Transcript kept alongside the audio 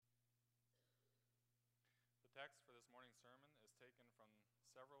text for this morning's sermon is taken from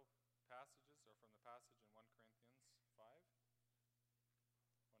several passages, or from the passage in 1 Corinthians 5.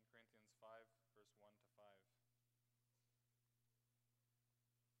 1 Corinthians 5, verse 1 to 5.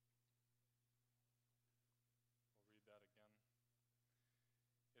 We'll read that again.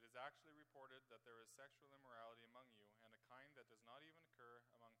 It is actually reported that there is sexual immorality among you, and a kind that does not even occur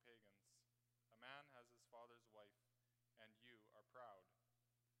among pagans. A man has his father's wife, and you are proud.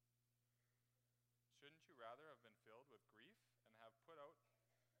 Shouldn't you rather have been filled with grief and have put out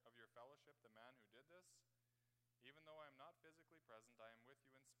of your fellowship the man who did this? Even though I am not physically present, I am with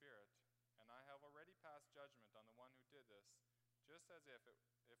you in spirit, and I have already passed judgment on the one who did this, just as if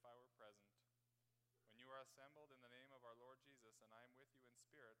I were present. When you are assembled in the name of our Lord Jesus, and I am with you in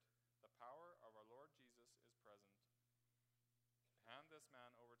spirit, the power of our Lord Jesus is present. Hand this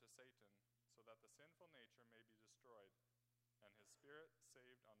man over to Satan, so that the sinful nature may be destroyed, and his spirit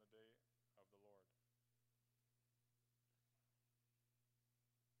saved on the day of the Lord. So far.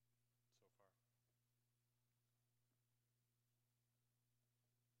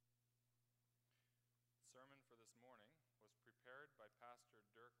 The sermon for this morning was prepared by Pastor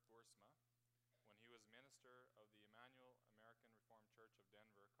Dirk Boersma when he was minister of the Emmanuel American Reformed Church of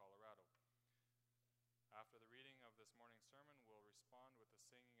Denver, Colorado. After the reading of this morning's sermon, we'll respond with the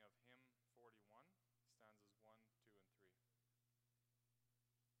singing of hymn 41, stanzas 1, 2, and 3.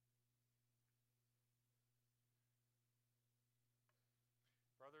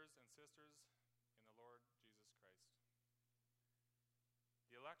 Brothers and sisters in the Lord Jesus Christ,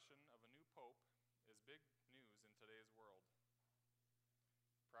 the election of a new pope is big news in today's world.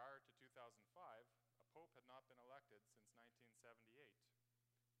 Prior to 2005, a pope had not been elected since 1978,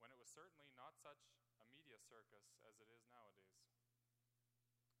 when it was certainly not such a media circus as it is nowadays.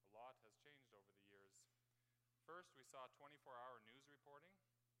 A lot has changed over the years. First, we saw 24-hour news reporting,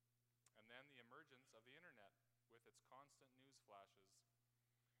 and then the emergence of the internet with its constant news flashes.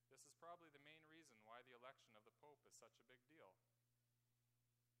 This is probably the main reason why the election of the Pope is such a big deal.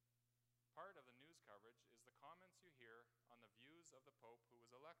 Part of the news coverage is the comments you hear on the views of the Pope who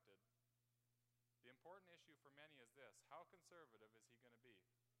was elected. The important issue for many is this: how conservative is he going to be?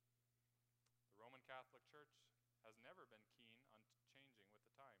 The Roman Catholic Church has never been keen on changing with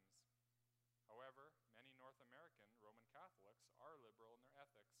the times. However, many North American Roman Catholics are liberal in their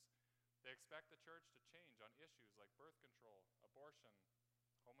ethics. They expect the Church to change on issues like birth control, abortion,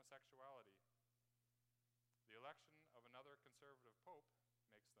 homosexuality. The election of another conservative pope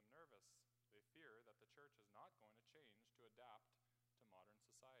makes them nervous. They fear that the church is not going to change to adapt to modern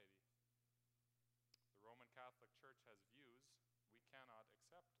society. The Roman Catholic Church has views we cannot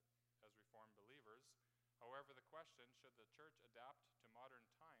accept as Reformed believers. However, the question, should the church adapt to modern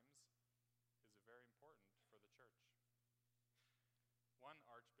times, is very important for the church. One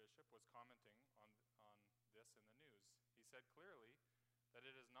archbishop was commenting on this in the news. He said clearly that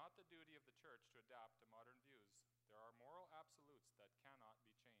it is not the duty of the church to adapt to modern views. There are moral absolutes that cannot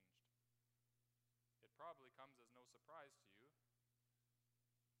be changed. It probably comes as no surprise to you.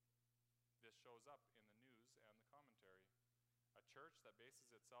 This shows up in the news and the commentary. A church that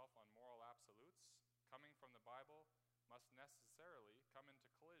bases itself on moral absolutes coming from the Bible must necessarily come into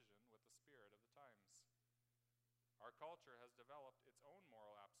collision with the spirit of the times. Our culture has developed its own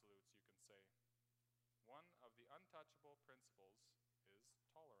moral absolutes, you can say. One of the untouchable principles is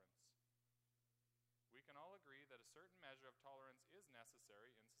tolerance. We can all agree that a certain measure of tolerance is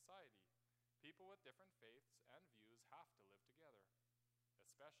necessary in society. People with different faiths and views have to live together,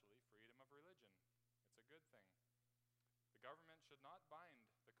 especially freedom of religion. It's a good thing. The government should not bind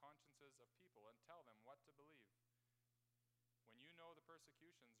the consciences of people and tell them what to believe. When you know the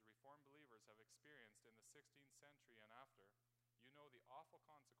persecutions Reformed believers have experienced in the 16th century and after, you know the awful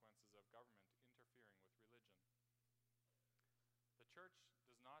consequences of government interfering with religion. The church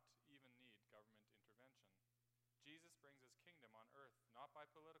does not even need government intervention. Jesus brings his kingdom on earth, not by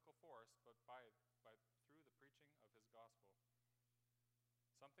political force, but through the preaching of his gospel.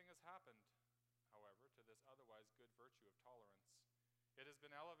 Something has happened, however, to this otherwise good virtue of tolerance. It has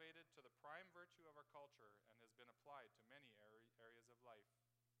been elevated to the prime virtue of our culture and has been applied to many areas of life.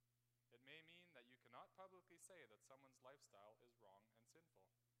 It may mean that you cannot publicly say that someone's lifestyle is wrong and sinful.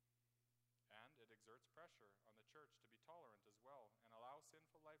 And it exerts pressure on the church to be tolerant as well and allow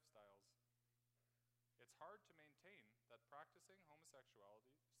sinful lifestyles. It's hard to maintain that practicing homosexuals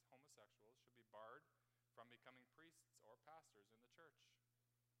should be barred from becoming priests or pastors in the church.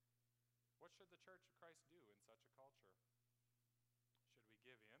 What should the Church of Christ do in such a culture? Should we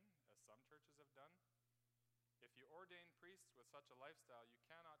give in, as some churches have done? If you ordain priests with such a lifestyle, you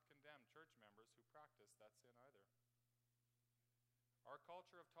cannot condemn church members who practice that sin either. Our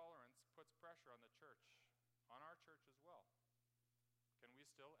culture of tolerance puts pressure on the church, on our church as well. Can we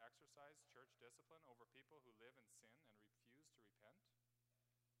still exercise church discipline over people who live in sin and refuse to repent?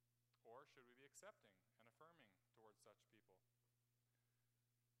 Or should we be accepting and affirming towards such people?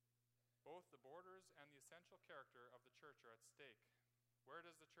 Both the borders and the essential character of the church are at stake. Where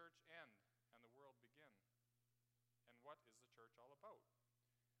does the church end and the world begin? And what is the church all about?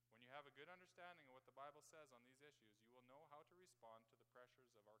 When you have a good understanding of what the Bible says on these issues, you will know how to respond to the pressures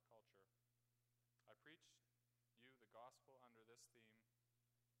of our culture. I preach you the gospel under this theme: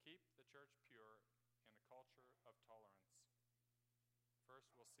 keep the church pure in a culture of tolerance.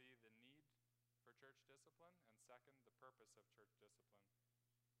 First, we'll see the need for church discipline, and second, the purpose of church discipline.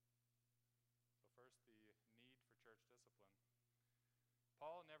 So first, the need for church discipline.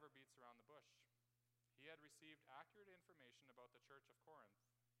 Paul never beats around the bush. He had received accurate information about the church of Corinth.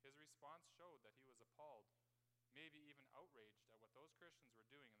 His response showed that he was appalled, maybe even outraged at what those Christians were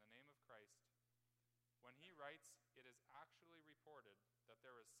doing in the name of Christ. When he writes, "It is actually reported that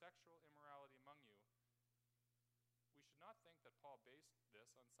there is sexual immorality among you," we should not think that Paul based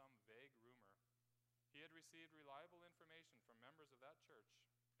this on some vague rumor. He had received reliable information from members of that church,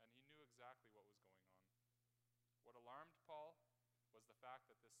 and he knew exactly what was going on. What alarmed Paul was the fact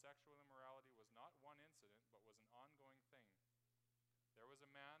that this sexual immorality was not one incident, but was an ongoing thing. There was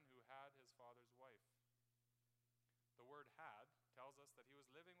a man who had his father's wife. The word "had" tells us that he was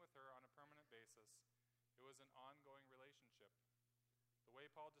living with her on a permanent basis. It was an ongoing relationship. The way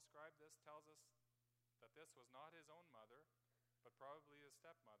Paul described this tells us that this was not his own mother, but probably his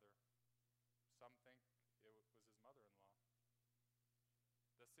stepmother. Some think it was his mother-in-law.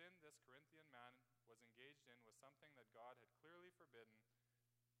 The sin this Corinthian man was engaged in was something that God had clearly forbidden,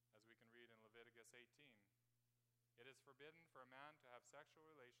 as we can read in Leviticus 18. It is forbidden for a man to have sexual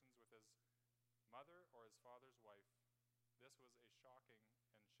relations with his mother or his father's wife. This was a shocking and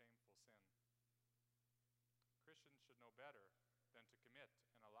shameful sin. Christians should know better than to commit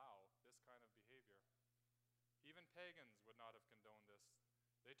and allow this kind of behavior. Even pagans would not have condoned this.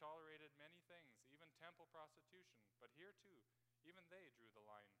 They tolerated many things, even temple prostitution, but here too, even they drew the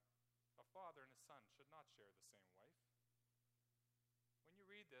line. A father and his son should not share the same wife. When you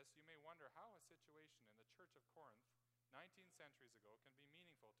read this, you may wonder how a situation in the Church of Corinth 19 centuries ago can be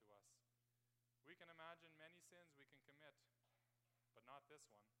meaningful to us. We can imagine many sins we can commit, but not this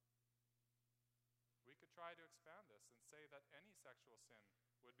one. We could try to expand this and say that any sexual sin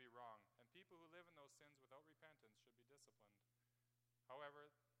would be wrong, and people who live in those sins without repentance should be disciplined.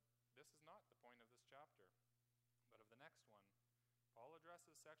 However, this is not the point of this chapter, but of the next one. Paul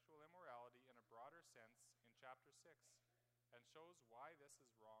addresses sexual immorality in a broader sense in chapter 6 and shows why this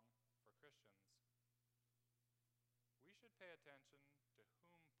is wrong for Christians. We should pay attention to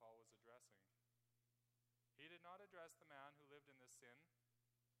whom Paul was addressing. He did not address the man who lived in this sin,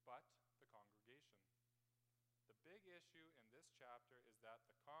 but the congregation. The big issue in this chapter is that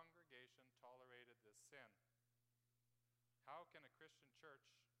the congregation tolerated this sin. How can a Christian church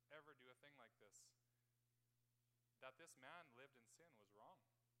ever do a thing like this? That this man lived in sin was wrong.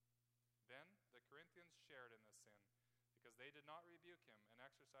 Then the Corinthians shared in this sin because they did not rebuke him and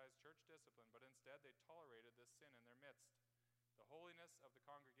exercise church discipline, but instead they tolerated this sin in their midst. The holiness of the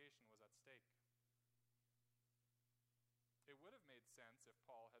congregation was at stake. It would have made sense if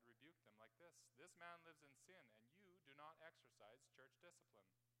Paul had rebuked them like this: "This man lives in sin, and you do not exercise church discipline."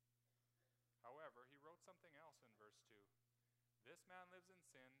 However, he wrote something else in verse 2. "This man lives in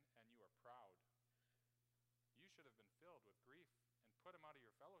sin, and you are proud." You should have been filled with grief and put him out of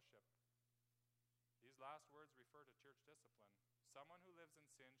your fellowship. These last words refer to church discipline. Someone who lives in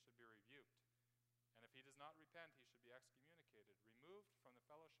sin should be rebuked, and if he does not repent, he should be excommunicated, removed from the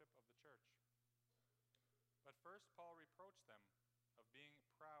fellowship of the church. But first, Paul reproached them of being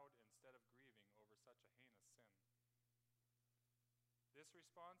proud instead of grieving over such a heinous sin. This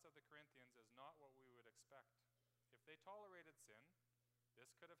response of the Corinthians is not what we would expect. If they tolerated sin, this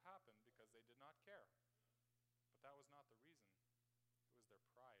could have happened because they did not care. But that was not the reason. It was their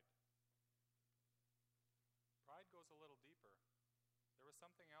pride. Pride goes a little deeper. There was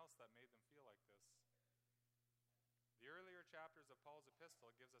something else that made them feel like this. The earlier chapters of Paul's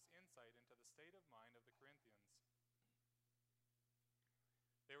epistle gives us insight into the state of mind of the Corinthians.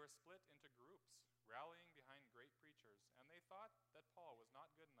 They were split into groups, rallying behind great preachers, and they thought that Paul was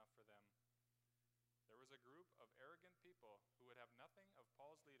not good enough for them. There was a group of arrogant people who would have nothing of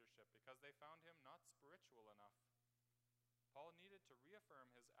Paul's leadership because they found him not spiritual enough. Paul needed to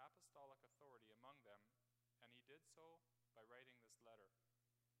reaffirm his apostolic authority among them, and he did so by writing this letter.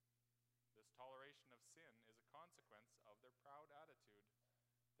 This toleration of sin is a consequence of their proud attitude.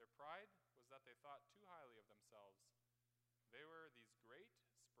 Their pride was that they thought too highly of themselves. They were these great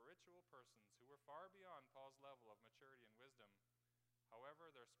spiritual spiritual persons who were far beyond Paul's level of maturity and wisdom.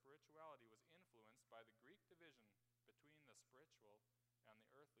 However, their spirituality was influenced by the Greek division between the spiritual and the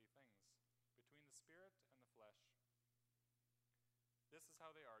earthly things, between the spirit and the flesh. This is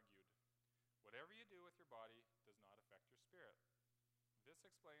how they argued. Whatever you do with your body does not affect your spirit. This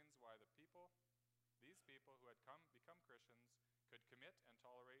explains why these people who had become Christians could commit and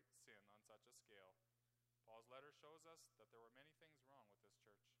tolerate sin on such a scale. Paul's letter shows us that there were many things wrong with this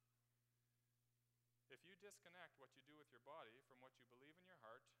church. If you disconnect what you do with your body from what you believe in your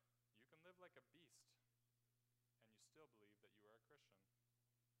heart, you can live like a beast, and you still believe that you are a Christian.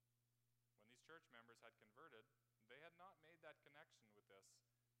 When these church members had converted, they had not made that connection with this,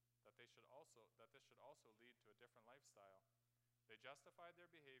 that this should also lead to a different lifestyle. They justified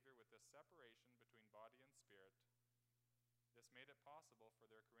their behavior with this separation between body and spirit. This made it possible for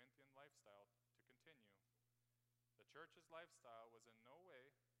their Corinthian lifestyle to continue. The church's lifestyle was in no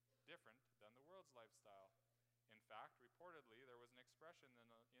way different than the world's lifestyle. In fact, reportedly, there was an expression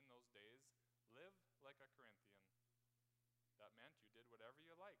in those days, live like a Corinthian. That meant you did whatever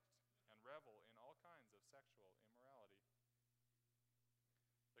you liked and revel in all kinds of sexual immorality.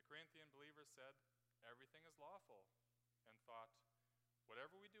 The Corinthian believers said, everything is lawful, and thought,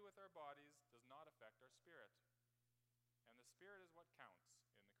 whatever we do with our bodies does not affect our spirit. And the spirit is what counts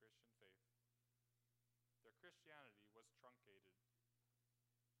in the Christian faith. Their Christianity was truncated.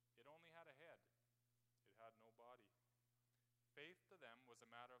 It only had a head. It had no body. Faith to them was a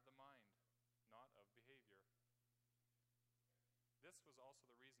matter of the mind, not of behavior. This was also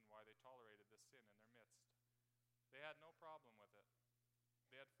the reason why they tolerated this sin in their midst. They had no problem with it.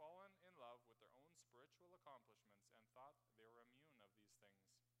 They had fallen in love with their own spiritual accomplishments and thought they were immune of these things.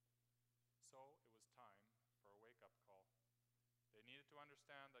 So it was time for a wake-up call. They needed to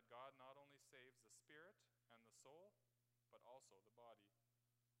understand that God not only saves the spirit and the soul, but also the body.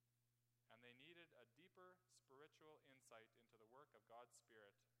 And they needed a deeper spiritual insight into the work of God's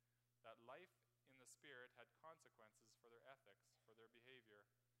Spirit, that life in the Spirit had consequences for their ethics, for their behavior.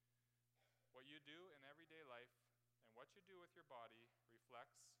 What you do in everyday life and what you do with your body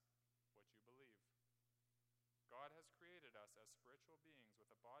reflects what you believe. God has created us as spiritual beings with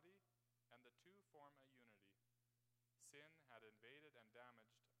a body, and the two form a unity. Sin had invaded and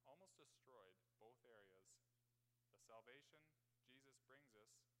damaged, almost destroyed, both areas. The salvation Jesus brings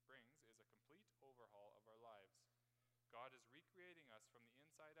is a complete overhaul of our lives. God is recreating us from the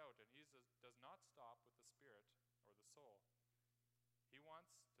inside out, and He does not stop with the spirit or the soul. He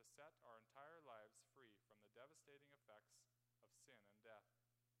wants to set our entire lives free from the devastating effects of sin and death.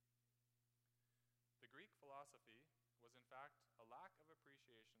 The Greek philosophy was in fact a lack of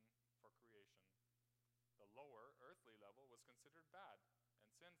appreciation for creation. The lower, earthly level was considered bad and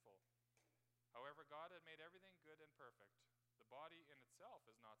sinful. However, God had made everything good and perfect. The body in itself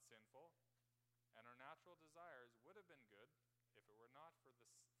is not sinful, and our natural desires would have been good if it were not for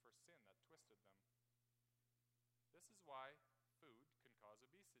sin that twisted them. This is why food can cause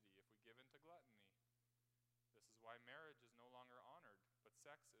obesity if we give in to gluttony. This is why marriage is no longer honored, but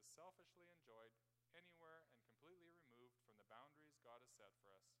sex is selfishly enjoyed anywhere and completely removed from the boundaries God has set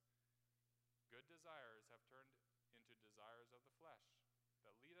for us. Good desires have turned into desires of the flesh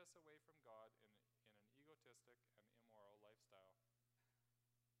that lead us away from God in an egotistic and immoral lifestyle.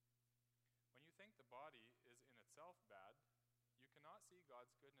 When you think the body is in itself bad, you cannot see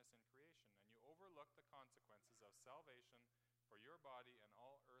God's goodness in creation, and you overlook the consequences of salvation for your body and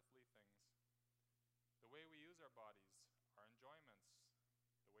all earthly things. The way we use our bodies, our enjoyments,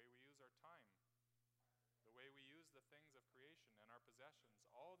 the way we use our time, the way we use the things of creation and our possessions,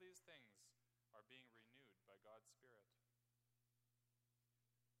 all these things are being renewed by God's Spirit.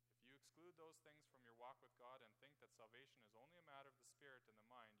 If you exclude those things from your walk with God and think that salvation is only a matter of the Spirit and the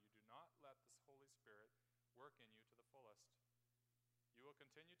mind, you do not let this Holy Spirit work in you to the fullest. You will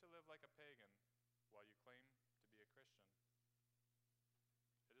continue to live like a pagan while you claim to be a Christian.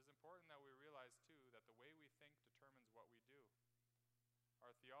 It is important that we realize, too, that the way we think determines what we do.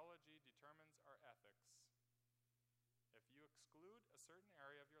 Our theology determines our ethics. If you exclude a certain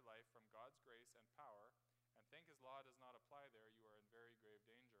area of your life from God's grace and power and think His law does not apply there, you are in very grave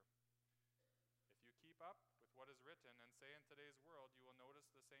danger. If you keep up with what is written and say in today's world, you will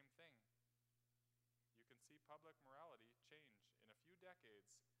notice the same thing. You can see public morality change in a few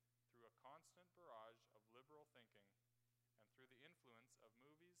decades through a constant barrage of liberal thinking and through the influence of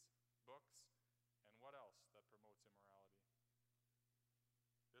movies, books, and what else that promotes immorality.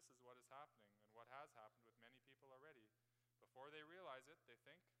 This is what is happening and what has happened with many people already. Before they realize it, they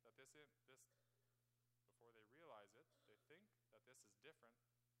think that this is different,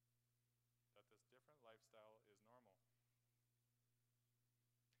 that this different lifestyle is normal.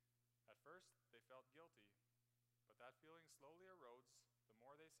 felt guilty, but that feeling slowly erodes the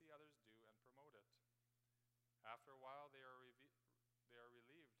more they see others do and promote it. After a while, they are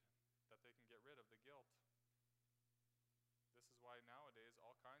relieved that they can get rid of the guilt. This is why nowadays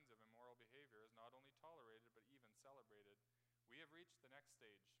all kinds of immoral behavior is not only tolerated but even celebrated. We have reached the next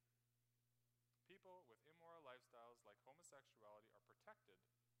stage. People with immoral lifestyles like homosexuality are protected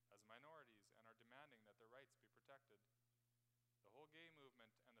as minorities and are demanding that their rights be protected. The whole gay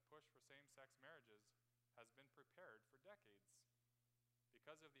movement and the push for same-sex marriages has been prepared for decades.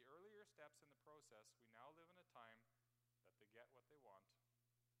 Because of the earlier steps in the process, we now live in a time that they get what they want.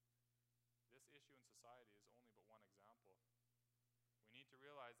 This issue in society is only but one example. We need to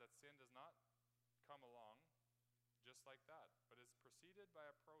realize that sin does not come along just like that, but is preceded by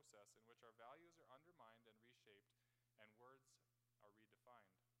a process in which our values are undermined and reshaped, and words are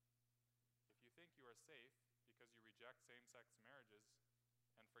redefined. If you think you are safe because you reject same-sex marriages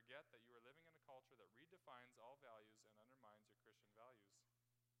and forget that you are living in a culture that redefines all values and undermines your Christian values.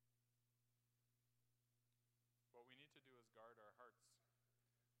 What we need to do is guard our hearts,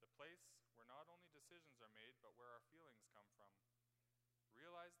 the place where not only decisions are made, but where our feelings come from.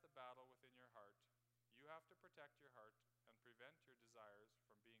 Realize the battle within your heart. You have to protect your heart and prevent your desires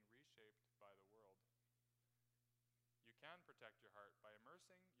from being reshaped by the world. You can protect your heart by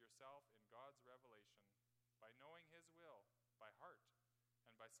immersing yourself in God's revelation, by knowing His will by heart,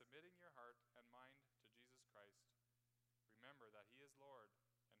 and by submitting your heart and mind to Jesus Christ. Remember that He is Lord,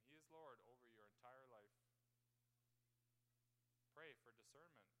 and He is Lord over your entire life. Pray for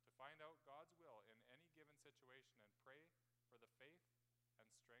discernment to find out God's will in any given situation, and pray for the faith and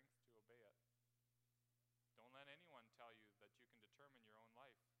strength to obey it. Don't let anyone tell you that you can determine your own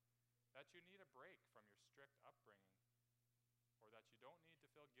life, that you need a break from your strict upbringing, or that you don't need to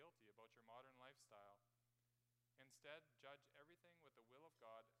feel guilty about your modern lifestyle. Instead, judge everything with the will of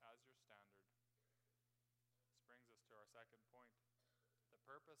God as your standard. This brings us to our second point, the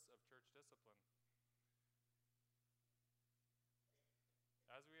purpose of church discipline.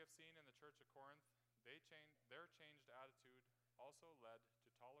 As we have seen in the Church of Corinth, their changed attitude also led to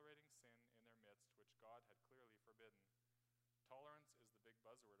tolerating sin in their midst, which God had clearly forbidden. Tolerance is the big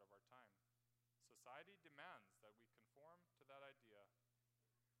buzzword of our time. Society demands that we conform to that idea.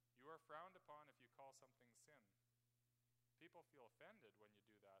 You are frowned upon if you call something sin. People feel offended when you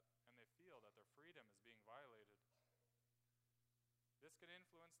do that, and they feel that their freedom is being violated. This can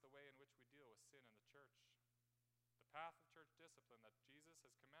influence the way in which we deal with sin in the church. The path of church discipline that Jesus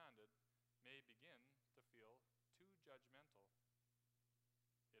has commanded may begin to feel too judgmental.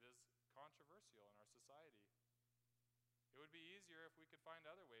 It is controversial in our society. It would be easier if we could find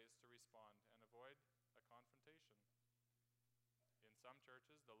other ways to respond and avoid a confrontation. In some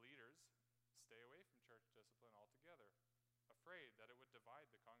churches, the leaders stay away from church discipline altogether, afraid that it would divide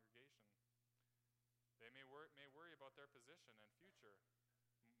the congregation. They may worry about their position and future,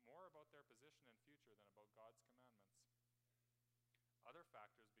 more about their position and future than about God's commandments. Other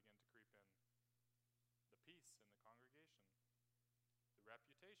factors begin to creep in. The peace in the congregation, the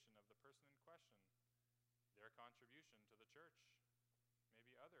reputation of the person in question, their contribution to the church,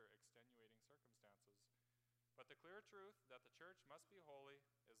 maybe other extenuating circumstances. But the clear truth that the church must be holy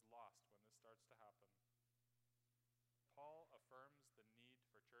is lost when this starts to happen. Paul affirms the need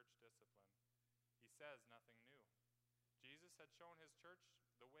for church discipline. He says nothing new. Jesus had shown his church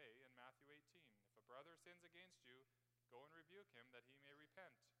the way in Matthew 18. If a brother sins against you, go and rebuke him that he may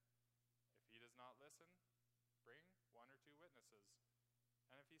repent. If he does not listen, bring 1 or 2 witnesses.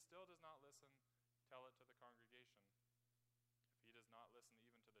 And if he still does not listen, tell it to the congregation. If he does not listen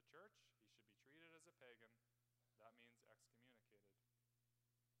even to the church, he should be treated as a pagan. That means excommunicated.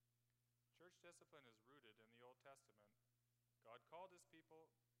 Church discipline is rooted in the Old Testament. God called his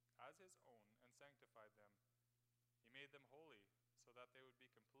people as his own and sanctified them. He made them holy so that they would be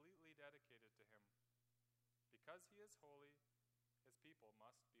completely dedicated to him. Because he is holy, his people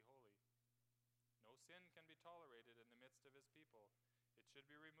must be holy. No sin can be tolerated in the midst of his people. It should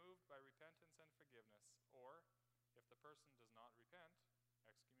be removed by repentance and forgiveness, or, if the person does not repent,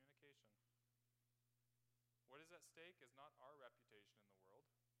 excommunication. What is at stake is not our reputation in the world.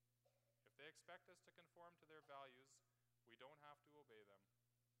 If they expect us to conform to their values, we don't have to obey them.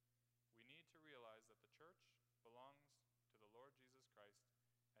 We need to realize that the church belongs to the Lord Jesus Christ,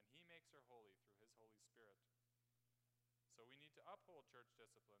 and he makes her holy through his Holy Spirit. So we need to uphold church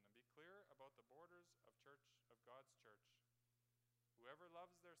discipline and be clear about the borders of God's church. Whoever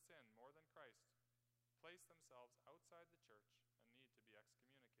loves their sin more than Christ place themselves outside the church and need to be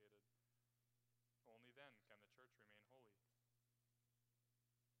excommunicated. Only then can the church remain holy.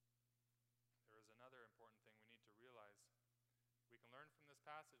 There is another important thing we need to realize. We can learn from this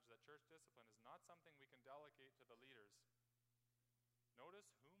passage that church discipline is not something we can delegate to the leaders. Notice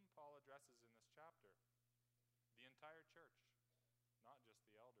whom Paul addresses in this chapter. The entire church, not just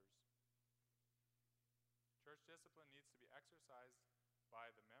the elders. Church discipline needs to be exercised by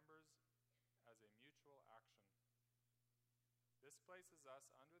the members as a mutual action. This places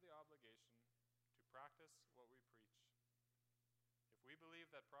us under the obligation to practice what we preach. If we believe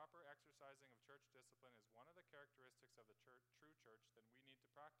that proper exercising of church discipline is one of the characteristics of the true church, then we need to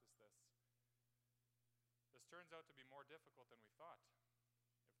practice this. This turns out to be more difficult than we thought.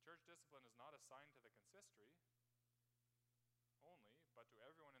 If church discipline is not assigned to the consistory only, but to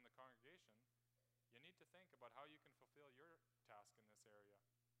everyone in the congregation, you need to think about how you can fulfill your task in this area.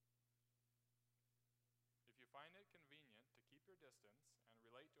 If you find it convenient to keep your distance and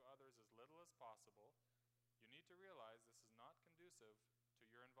relate to others as little as possible, you need to realize this is not conducive to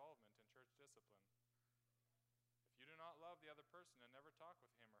your involvement in church discipline. If you do not love the other person and never talk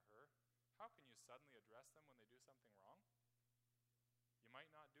with him or her, how can you suddenly address them when they do something wrong? You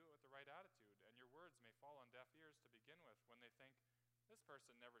might not do it with the right attitude, and your words may fall on deaf ears to begin with when they think, this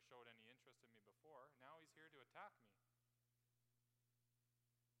person never showed any interest in me before, now he's here to attack me.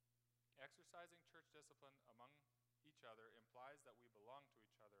 Exercising church discipline among each other implies that we belong to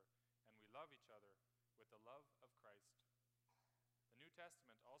each other and we love each other with the love of Christ. The New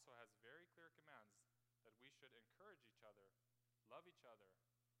Testament also has very clear commands that we should encourage each other, love each other,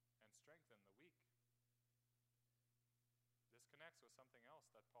 and strengthen the weak. This connects with something else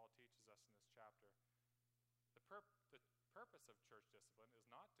that Paul teaches us in this chapter. The purpose of church discipline is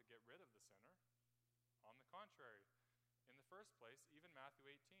not to get rid of the sinner. On the contrary, in the first place, even Matthew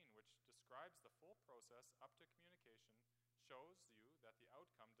 18, which describes the full process up to communication, shows you that the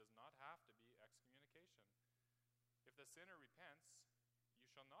outcome does not have to be excommunication. If the sinner repents, you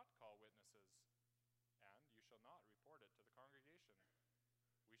shall not call witnesses, and you shall not report it to the congregation.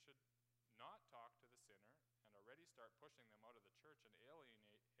 We should not talk to the sinner and already start pushing them out of the church and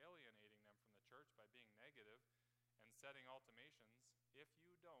alienating them from the church by being negative and setting ultimations. If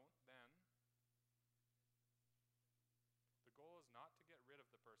you don't, then the goal is not to get rid of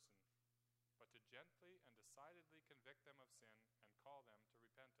the person, but to gently and decidedly convict them of sin and call them to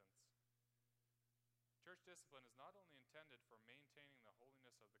repentance. Church discipline is not only intended for maintaining the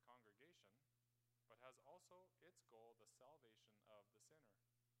holiness of the congregation, but has also its goal the salvation of the sinner.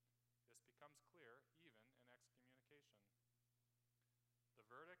 This becomes clear even in excommunication. The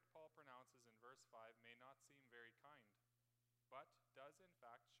verdict Paul pronounces in verse 5 may not seem very kind, but does in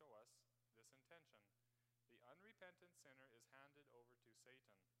fact show us this intention. The unrepentant sinner is handed over to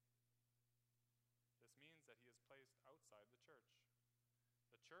Satan. This means that he is placed outside the church.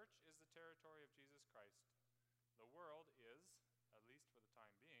 The church is the territory of Jesus Christ. The world is, at least for the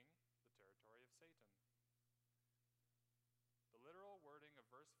time being, the territory of Satan. The literal wording of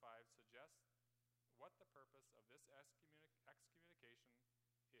verse 5 suggests what the purpose of this excommunication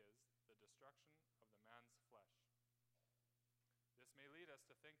is, the destruction of the man's flesh. This may lead us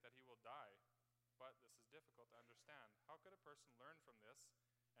to think that he will die, but this is difficult to understand. How could a person learn from this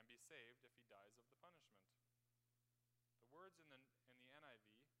and be saved if he dies of the punishment? The words in the NIV,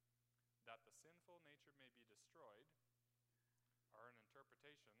 that the sinful nature may be destroyed, are an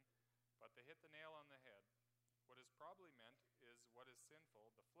interpretation, but they hit the nail on the head. What is probably meant is what is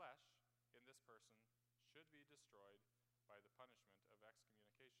sinful, the flesh, in this person, should be destroyed by the punishment of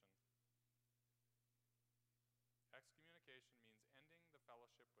excommunication. Excommunication means ending the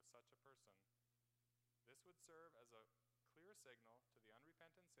fellowship with such a person. This would serve as a clear signal to the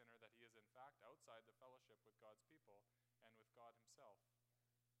unrepentant sinner that he is in fact outside the fellowship with God's people and with God himself.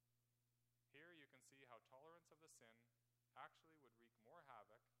 Here you can see how tolerance of the sin actually would wreak more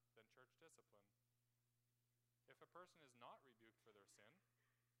havoc than church discipline. If a person is not rebuked for their sin,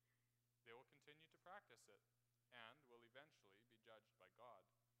 they will continue to practice it and will eventually be judged by God.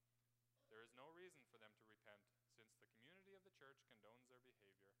 There is no reason for them to repent, since the community of the church condones their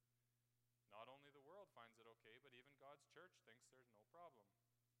behavior. Not only the world finds it okay, but even God's church thinks there's no problem.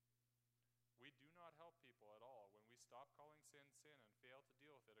 We do not help people at all when we stop calling sin sin and fail to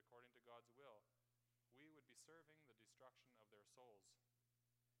deal with it according to God's will. We would be serving the destruction of their souls.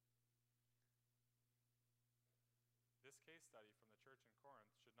 This case study from the church in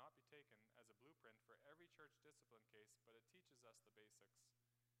Corinth should not be taken as a blueprint for every church discipline case, but it teaches us the basics.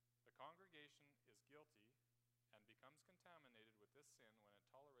 The congregation is guilty and becomes contaminated with this sin when it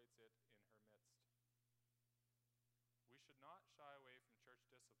tolerates it in her midst. We should not shy away from church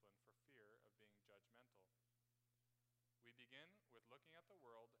discipline for fear of being judgmental. We begin with looking at the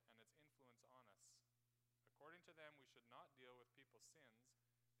world and its influence on us. According to them, we should not deal with people's sins,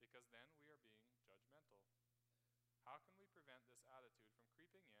 because then we are being judgmental. how can we prevent this attitude from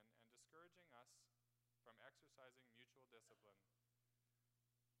creeping in and discouraging us from exercising mutual discipline?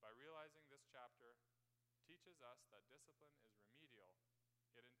 By realizing this chapter teaches us that discipline is remedial.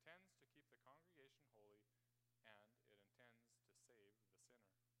 It intends to keep the congregation holy, and it intends to save the sinner.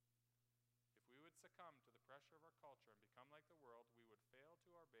 If we would succumb to the pressure of our culture and become like the world, we would fail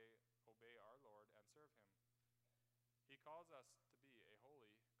to obey our Lord and serve him. He calls us to be a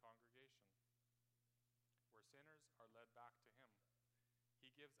holy congregation, where sinners are led back to him.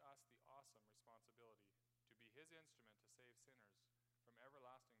 He gives us the awesome responsibility to be his instrument to save sinners from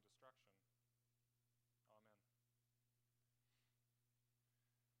everlasting destruction.